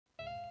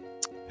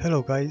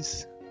Hello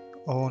guys,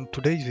 on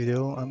today's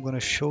video I'm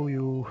gonna show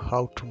you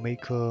how to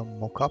make a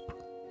mockup.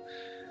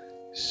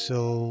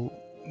 So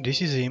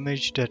this is the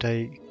image that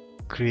I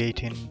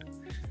create in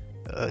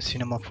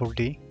Cinema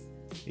 4D.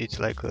 It's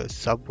like a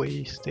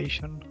subway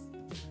station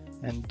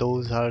and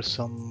those are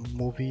some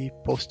movie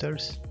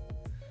posters,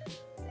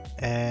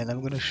 and I'm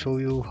gonna show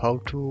you how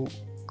to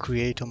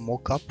create a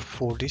mockup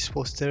for this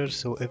poster,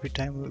 so every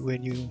time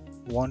when you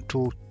want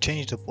to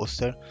change the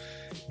poster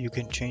you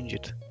can change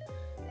it.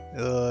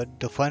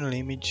 The final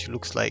image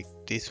looks like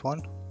this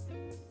one.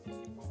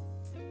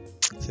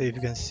 So if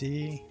you can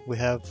see, we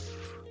have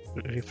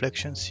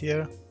reflections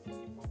here,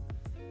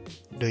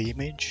 the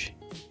image,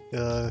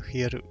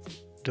 here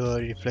the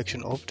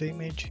reflection of the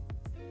image.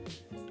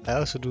 I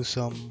also do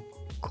some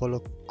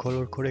color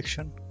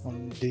correction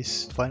on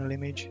this final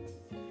image,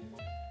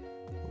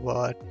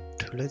 but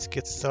let's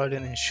get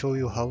started and show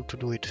you how to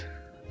do it.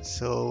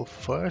 So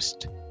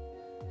first,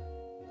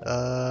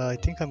 I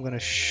think I'm gonna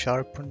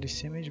sharpen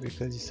this image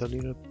because it's a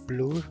little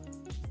blur.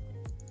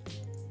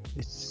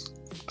 It's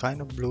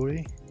kind of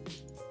blurry.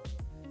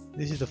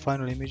 This is the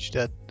final image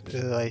that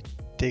I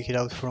take it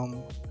out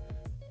from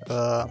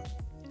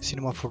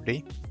Cinema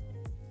 4D.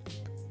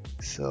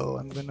 So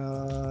I'm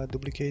gonna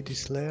duplicate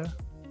this layer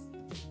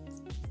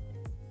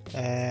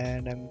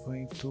and I'm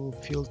going to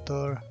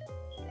filter,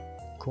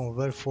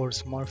 convert for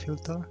smart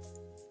filter,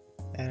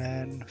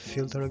 and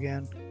filter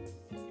again,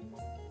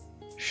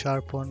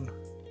 sharpen,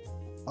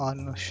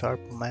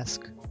 unsharp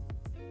mask.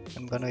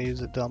 I'm gonna use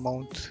the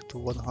amount to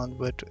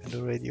 100 and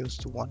the radius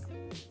to 1,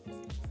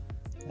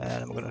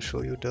 and I'm gonna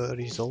show you the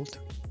result.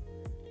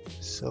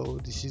 So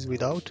this is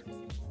without,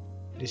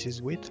 this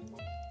is with.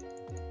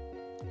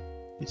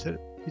 It's a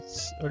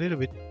little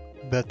bit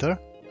better.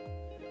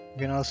 You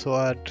can also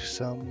add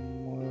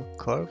some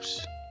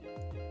curves.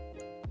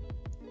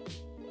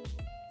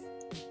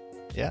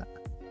 Yeah.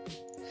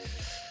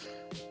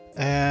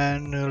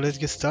 And let's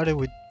get started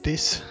with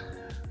this.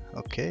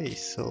 Okay,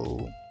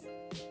 so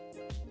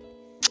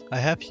I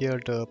have here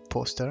the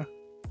poster.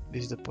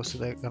 This is the poster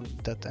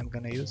that I'm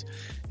gonna use,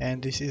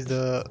 and this is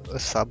the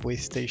subway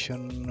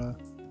station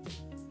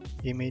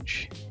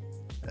image.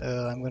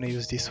 I'm gonna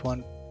use this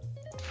one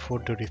for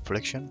the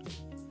reflection.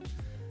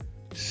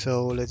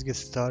 So let's get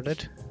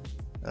started.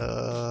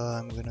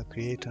 I'm gonna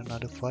create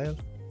another file.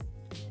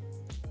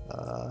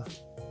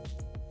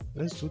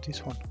 Let's do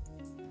this one.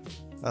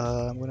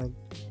 I'm gonna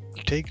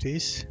take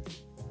this,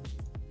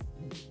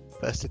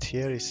 paste it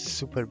here. It's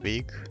super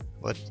big,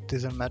 but it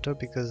doesn't matter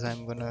because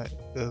I'm gonna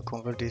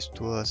convert this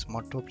to a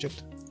smart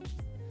object.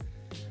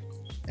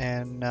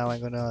 And now I'm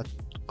gonna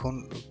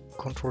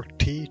Control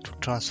T to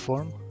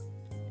transform,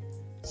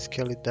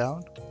 scale it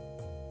down,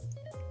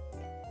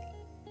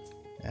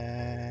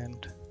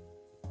 and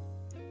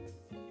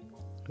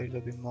a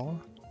little bit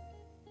more.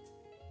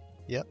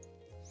 Yep.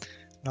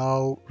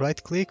 Now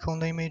right click on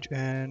the image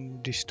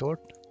and distort.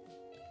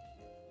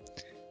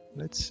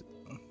 Let's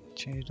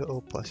change the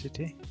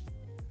opacity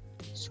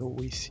so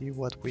we see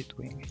what we're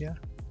doing here.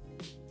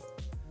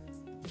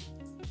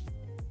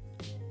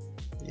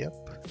 Yep.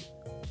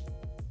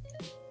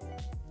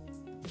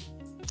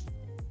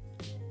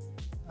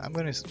 I'm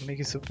gonna make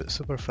it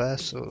super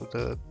fast, so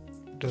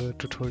the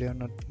tutorial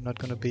not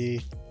gonna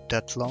be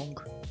that long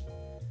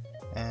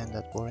and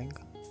that boring.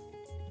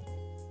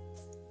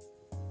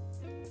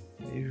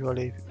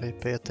 Usually I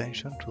pay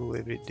attention to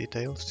every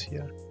details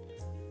here,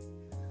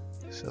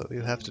 so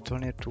you have to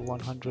turn it to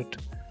 100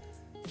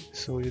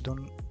 so you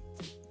don't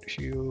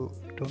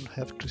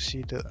have to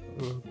see the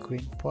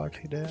green part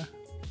there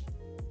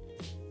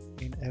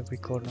in every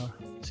corner.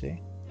 See?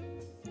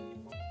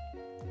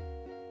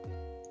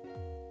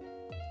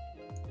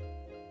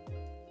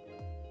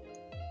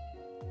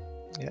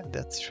 Yeah,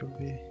 that should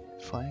be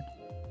fine.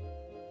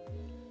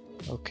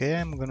 Okay,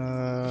 I'm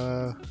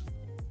gonna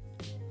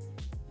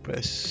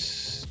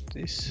press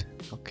this.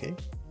 Okay,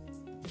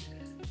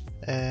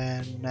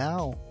 and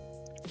now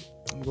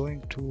I'm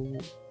going to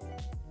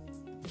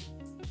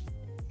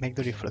make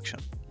the reflection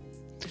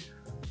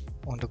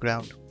on the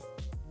ground.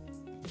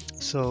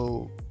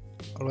 So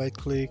right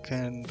click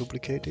and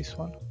duplicate this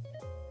one,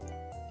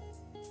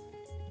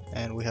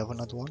 and we have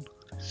another one.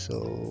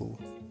 So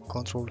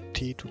Control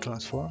T to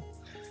transform,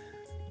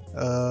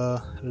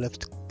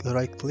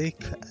 right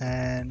click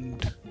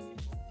and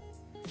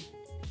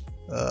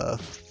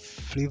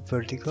flip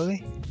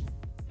vertically.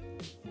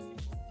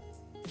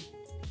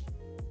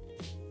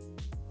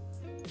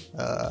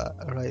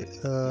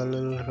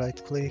 Right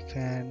click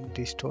and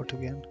distort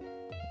again.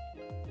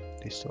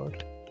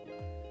 Distort.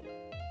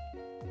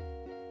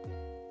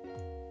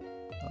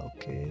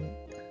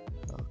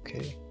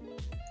 Okay.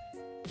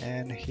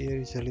 And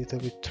here is a little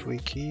bit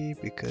tricky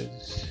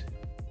because,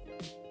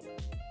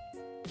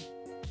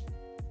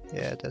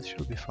 yeah, that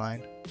should be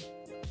fine.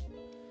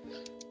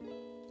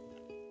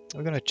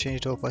 We're gonna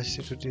change the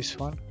opacity to this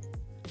one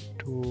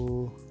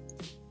to,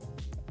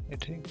 I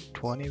think,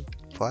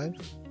 25.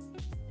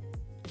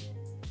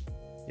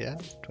 Yeah,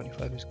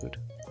 25 is good.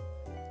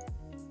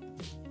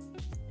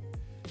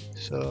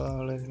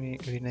 So let me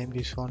rename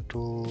this one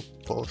to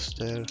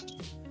poster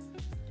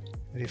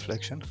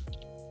reflection,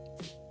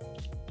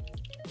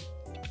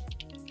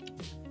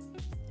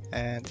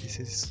 and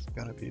this is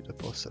gonna be the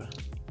poster.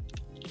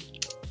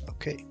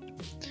 Okay,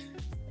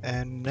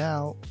 and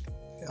now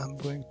I'm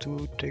going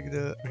to take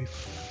the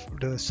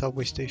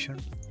subway station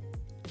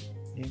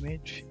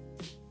image,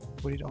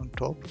 put it on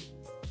top.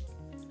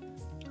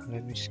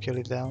 Let me scale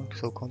it down,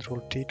 so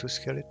Ctrl T to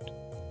scale it.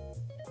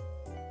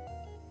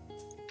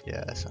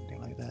 Yeah,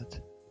 something like that.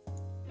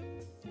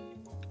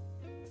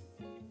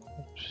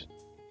 Oops.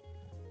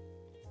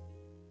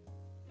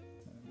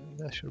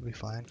 That should be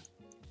fine.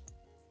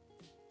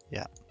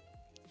 Yeah.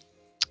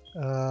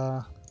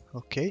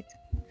 Okay.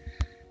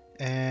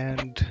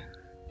 And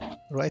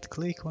right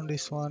click on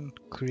this one,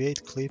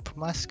 create clip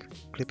mask,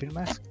 clipping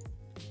mask.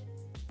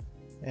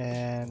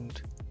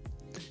 And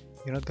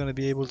you're not gonna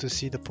be able to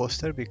see the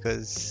poster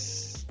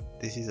because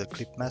this is a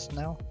clip mask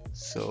now.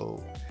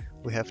 So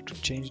we have to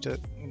change the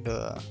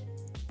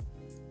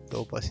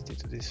opacity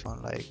to this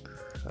one, like,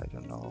 I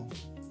don't know.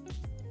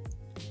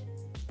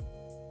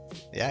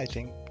 Yeah, I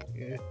think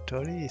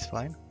 30 is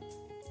fine.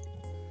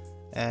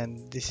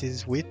 And this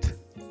is with,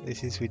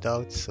 this is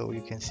without, so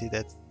you can see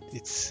that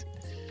it's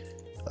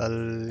a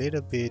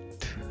little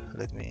bit,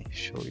 let me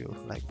show you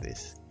like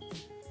this.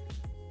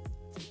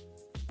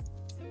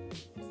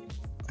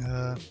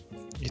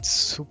 It's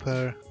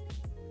super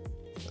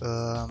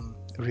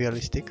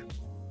realistic.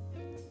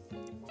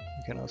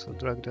 You can also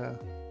drag the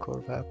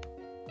curve up.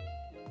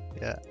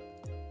 Yeah.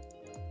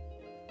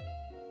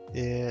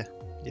 Yeah.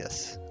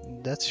 Yes.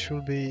 That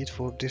should be it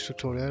for this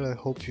tutorial. I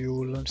hope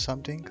you learned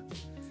something.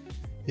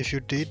 If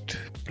you did,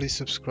 please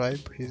subscribe.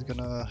 It's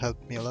gonna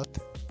help me a lot.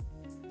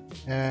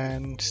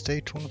 And stay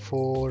tuned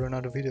for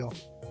another video.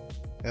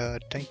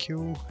 Thank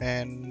you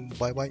and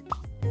bye bye.